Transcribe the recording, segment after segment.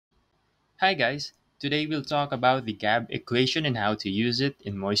Hi guys, today we'll talk about the GAB equation and how to use it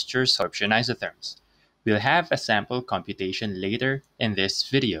in moisture sorption isotherms. We'll have a sample computation later in this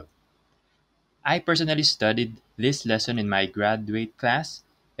video. I personally studied this lesson in my graduate class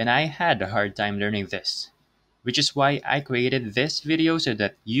and I had a hard time learning this, which is why I created this video so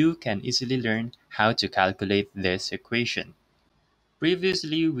that you can easily learn how to calculate this equation.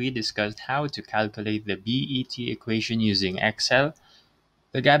 Previously, we discussed how to calculate the BET equation using Excel.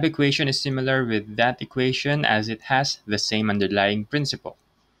 The GAB equation is similar with that equation as it has the same underlying principle: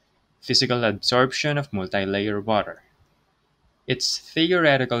 physical absorption of multilayer water. Its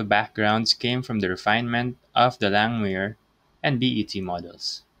theoretical backgrounds came from the refinement of the Langmuir and BET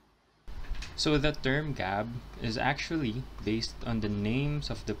models. So the term GAB is actually based on the names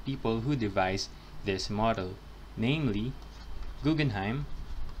of the people who devised this model, namely Guggenheim,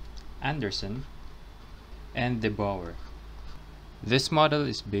 Anderson, and de Boer. This model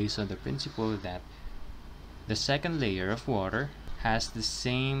is based on the principle that the second layer of water has the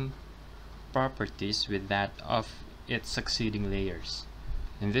same properties with that of its succeeding layers.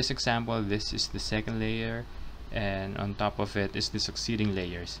 In this example, this is the second layer and on top of it is the succeeding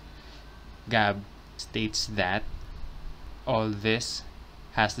layers. GAB states that all this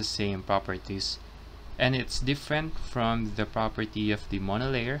has the same properties and it's different from the property of the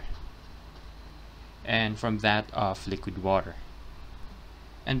monolayer and from that of liquid water.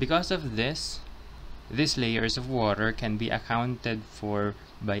 And because of this, these layers of water can be accounted for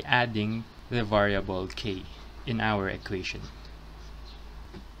by adding the variable k in our equation.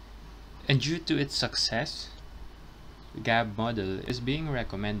 And due to its success, the GAB model is being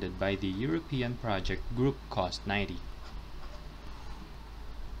recommended by the European project group Cost 90.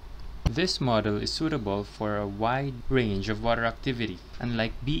 This model is suitable for a wide range of water activity.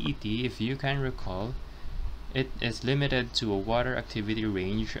 Unlike BET, if you can recall, it is limited to a water activity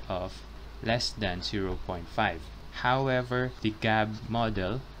range of less than 0.5. However, the GAB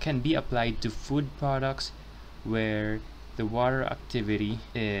model can be applied to food products where the water activity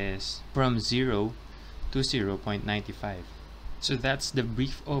is from 0 to 0.95. So that's the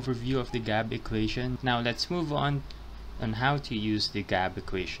brief overview of the GAB equation. Now let's move on how to use the GAB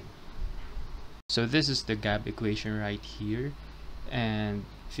equation. So this is the GAB equation right here, and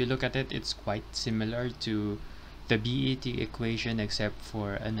if you look at it, it's quite similar to the BET equation except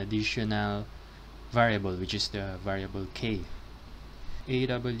for an additional variable, which is the variable K.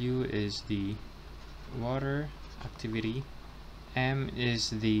 AW is the water activity, M is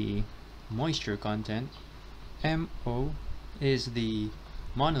the moisture content, MO is the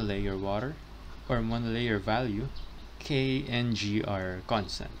monolayer water or monolayer value, K and G are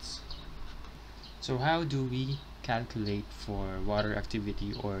constants. So how do we calculate for water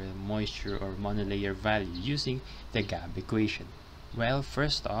activity or moisture or monolayer value using the GAB equation? Well,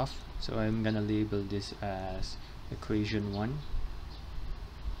 first off, so I'm gonna label this as equation 1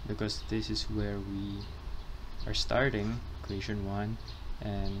 because this is where we are starting, equation 1,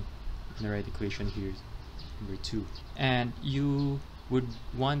 and the right equation here is number 2. And you would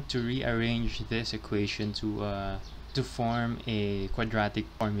want to rearrange this equation to form a quadratic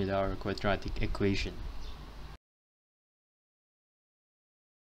formula or quadratic equation.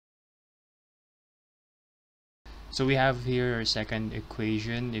 So we have here our second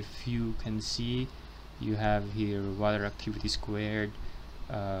equation. If you can see, you have here water activity squared,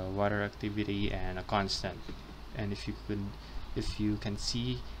 water activity, and a constant. And if you can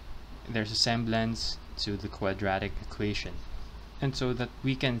see, there's a semblance to the quadratic equation. And so that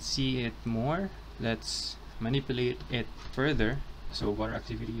we can see it more, let's manipulate it further. So water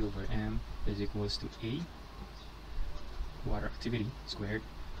activity over M is equals to A water activity squared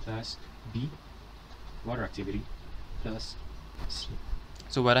plus B water activity plus C.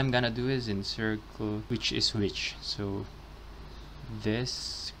 So what I'm gonna do is encircle which is which. So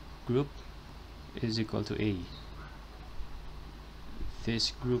this group is equal to A.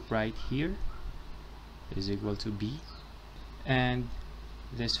 This group right here is equal to B. And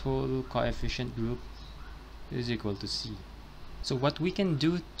this whole coefficient group is equal to C. So what we can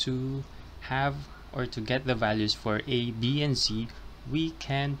do to have or to get the values for A, B, and C, we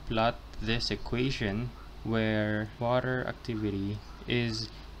can plot this equation where water activity is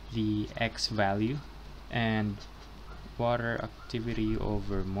the X value and water activity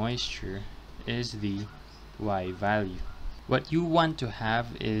over moisture is the Y value. What you want to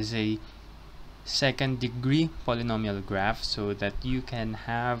have is a second degree polynomial graph so that you can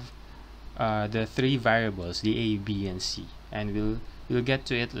have the three variables, the A, B, and C, and we'll get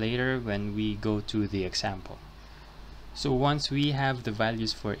to it later when we go to the example. So once we have the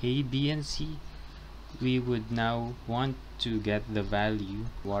values for A, B, and C, we would now want to get the value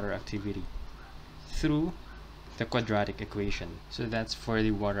water activity through the quadratic equation. So that's for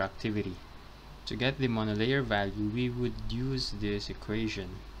the water activity. To get the monolayer value, we would use this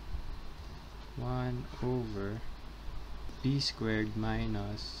equation, 1 over b squared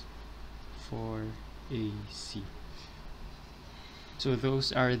minus 4ac. So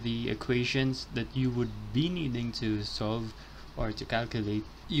those are the equations that you would be needing to solve or to calculate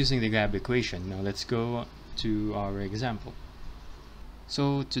using the GAB equation. Now let's go to our example.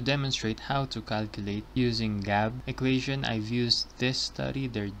 So to demonstrate how to calculate using GAB equation, I've used this study,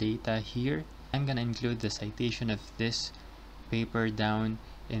 their data here. I'm gonna include the citation of this paper down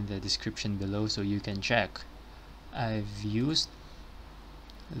in the description below so you can check. I've used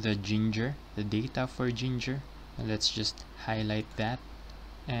the data for ginger. Let's just highlight that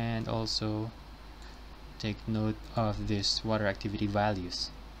and also take note of this water activity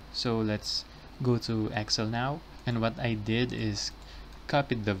values. So let's go to Excel now, and what I did is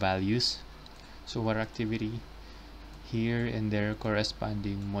copied the values, so water activity here and their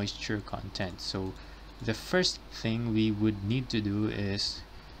corresponding moisture content. So the first thing we would need to do is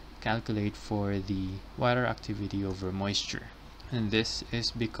calculate for the water activity over moisture, and this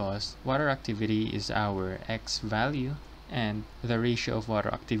is because water activity is our X value and the ratio of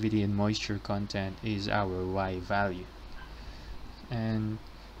water activity and moisture content is our Y value. And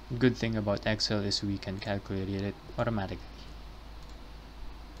good thing about Excel is we can calculate it automatically.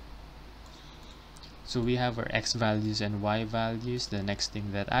 So we have our X values and Y values. The next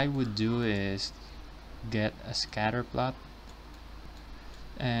thing that I would do is get a scatter plot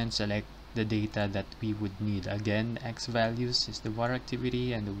and select the data that we would need. Again, X values is the water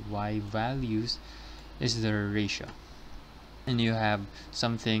activity and the Y values is the ratio. And you have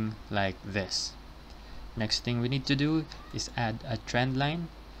something like this. Next thing we need to do is add a trend line,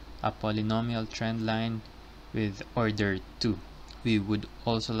 a polynomial trend line with order 2. We would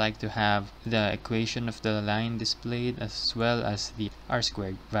also like to have the equation of the line displayed as well as the r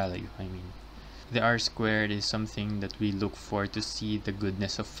squared value. The r squared is something that we look for to see the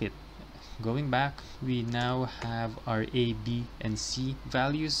goodness of fit. Going back, we now have our A, B, and C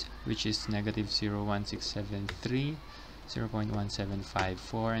values, which is negative 0.1673,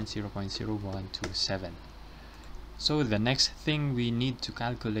 0.1754, and 0.0127. So the next thing we need to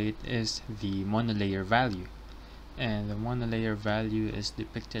calculate is the monolayer value. And the monolayer value is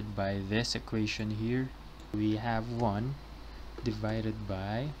depicted by this equation here. We have 1 divided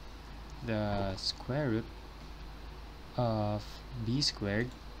by the square root of b squared.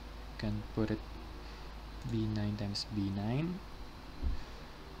 You can put it b9 times b9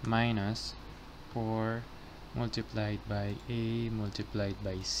 minus 4 multiplied by a multiplied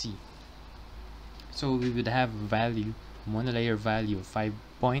by c. So we would have value, monolayer value of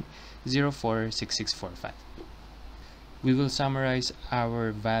 5.046645. We will summarize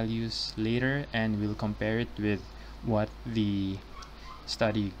our values later and we'll compare it with what the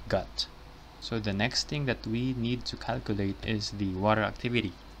study got. So the next thing that we need to calculate is the water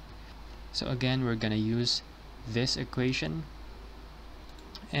activity. So again, we're gonna use this equation,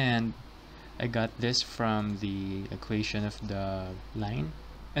 and I got this from the equation of the line.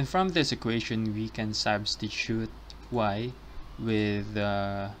 And from this equation, we can substitute y with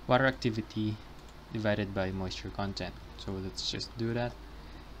water activity divided by moisture content. So let's just do that.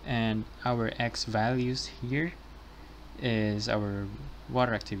 And our X values here is our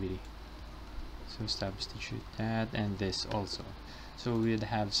water activity. So substitute that and this also. So we'd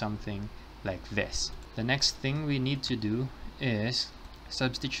have something like this. The next thing we need to do is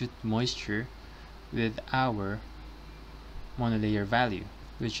substitute moisture with our monolayer value,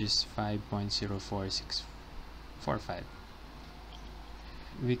 which is 5.04645.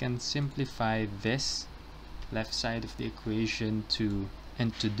 We can simplify this left side of the equation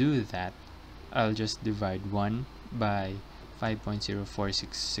and to do that, I'll just divide 1 by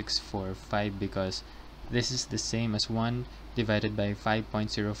 5.046645 because this is the same as 1 divided by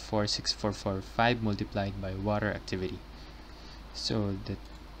 5.046445 multiplied by water activity. So that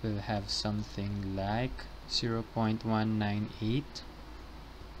will have something like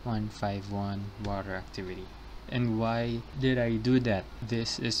 0.198151 water activity. And why did I do that?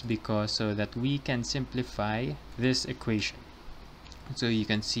 This is because so that we can simplify this equation. So you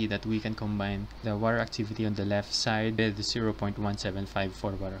can see that we can combine the water activity on the left side with the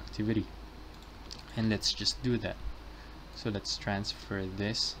 0.1754 water activity. And let's just do that. So let's transfer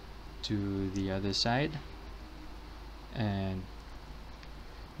this to the other side. And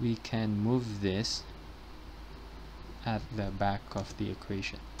we can move this at the back of the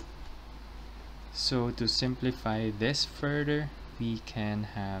equation. So to simplify this further, we can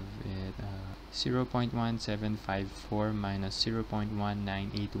have it 0.1754 minus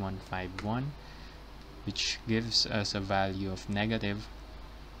 0.198151, which gives us a value of negative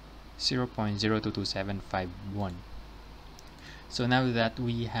 0.022751. So now that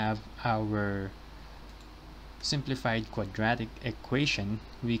we have our simplified quadratic equation,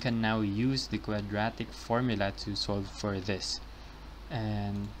 we can now use the quadratic formula to solve for this.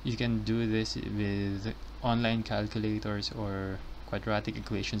 And you can do this with online calculators or quadratic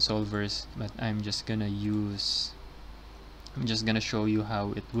equation solvers, but I'm just gonna show you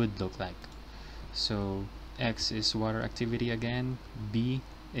how it would look like. So X is water activity again, B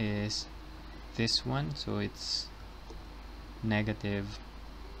is this one, so it's negative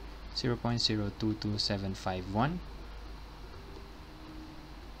 0.022751.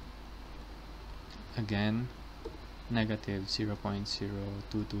 Again, negative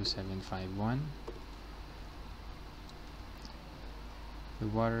 0.022751. The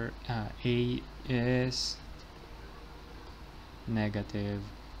water A is negative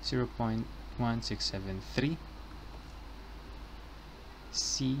 0.1673.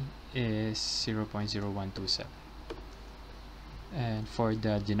 C is 0.0127. And for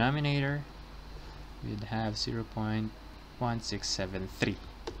the denominator, we'd have 0.1673.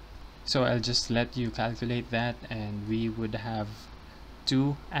 So I'll just let you calculate that, and we would have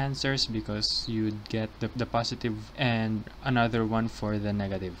two answers because you'd get the positive and another one for the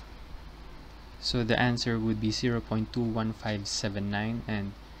negative. So the answer would be 0.21579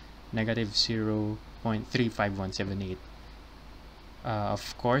 and negative 0.35178.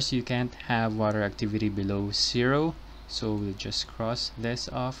 Of course, you can't have water activity below 0, so we'll just cross this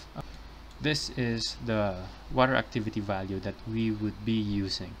off. This is the water activity value that we would be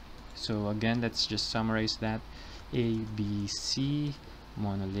using. So again, let's just summarize that. A, B, C,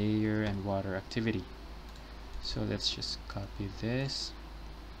 monolayer, and water activity. So let's just copy this,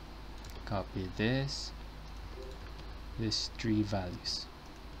 these three values.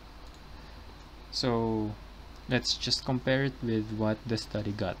 So let's just compare it with what the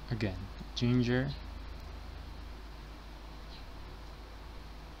study got. Again, ginger.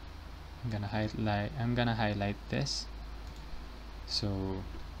 I'm gonna highlight this. So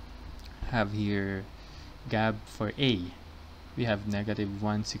have here GAB for A. We have negative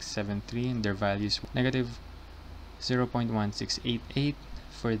 1673 and their values negative 0.1688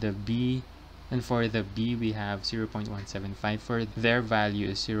 for the B, and for the B we have 0.175. For their value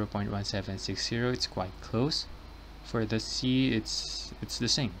is 0.1760. It's quite close. For the C, it's the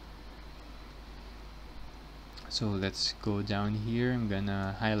same. So let's go down here. I'm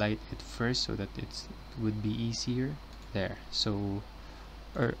gonna highlight it first so that it would be easier. There. So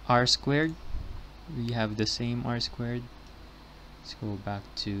R squared, we have the same R squared. Let's go back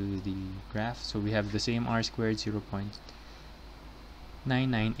to the graph. So we have the same R squared,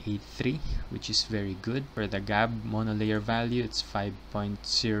 0.9983, which is very good. For the GAB monolayer value, it's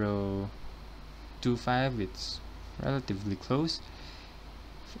 5.025. It's relatively close.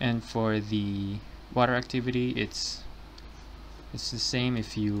 And for the water activity, it's the same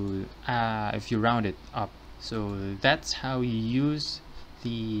if you round it up. So that's how you use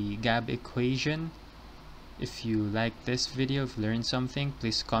the GAB equation. If you like this video, if you learned something,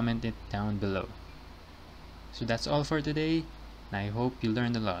 please comment it down below. So that's all for today, and I hope you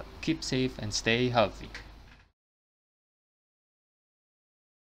learned a lot. Keep safe and stay healthy.